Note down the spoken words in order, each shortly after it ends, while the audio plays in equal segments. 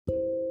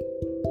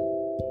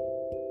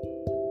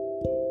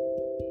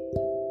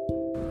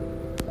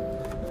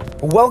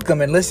Welcome,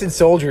 enlisted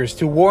soldiers,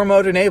 to War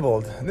Mode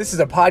Enabled. This is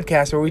a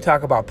podcast where we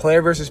talk about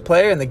player versus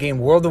player in the game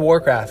World of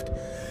Warcraft.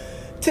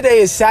 Today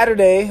is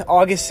Saturday,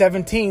 August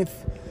 17th,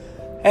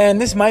 and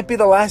this might be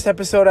the last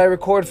episode I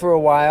record for a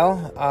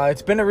while.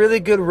 It's been a really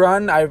good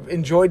run. I've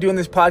enjoyed doing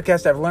this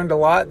podcast. I've learned a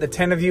lot. The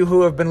 10 of you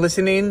who have been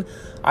listening,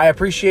 I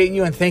appreciate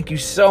you and thank you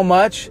so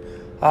much.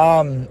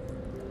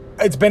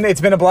 It's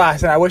been a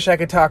blast, and I wish I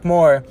could talk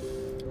more.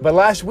 But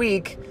last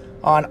week,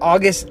 on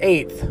August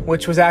 8th,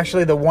 which was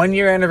actually the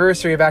 1-year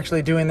anniversary of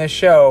actually doing this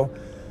show,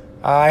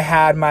 I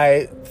had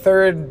my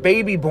third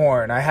baby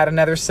born. I had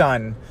another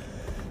son.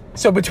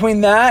 So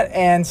between that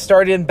and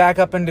starting back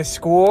up into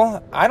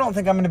school, I don't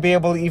think I'm going to be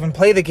able to even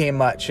play the game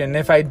much. And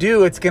if I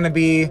do, it's going to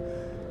be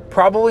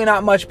probably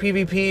not much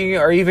PvP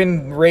or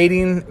even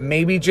raiding,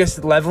 maybe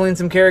just leveling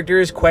some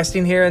characters,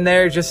 questing here and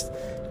there, just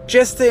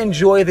to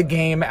enjoy the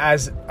game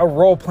as a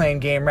role-playing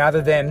game rather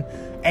than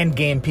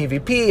endgame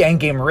PvP,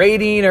 endgame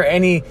raiding, or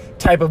any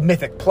type of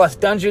Mythic Plus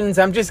dungeons.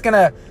 I'm just going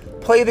to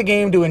play the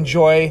game to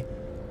enjoy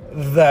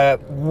the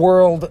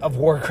World of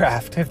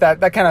Warcraft, if that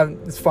kind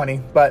of is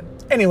funny. But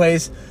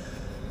anyways,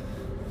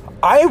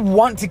 I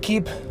want to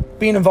keep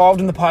being involved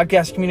in the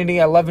podcast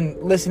community. I love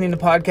listening to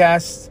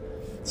podcasts.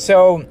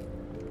 So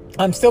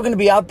I'm still going to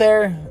be out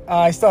there.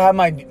 I still have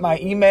my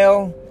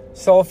email,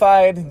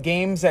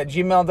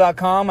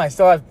 soulifiedgames@gmail.com. I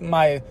still have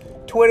my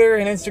Twitter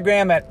and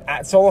Instagram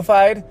at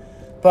soulified.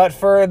 But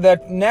for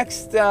the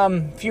next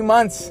few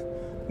months,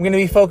 I'm going to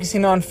be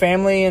focusing on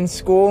family and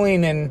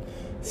schooling and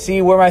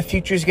see where my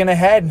future is going to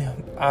head.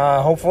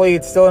 Hopefully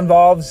it still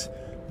involves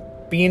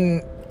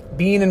being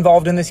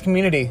involved in this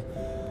community.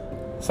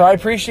 So I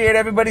appreciate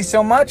everybody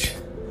so much.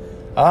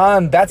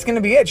 That's going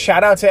to be it.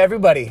 Shout out to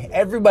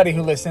everybody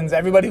who listens,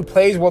 everybody who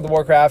plays World of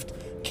Warcraft.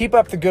 Keep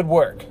up the good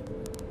work.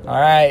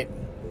 All right.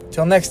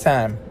 Till next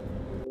time.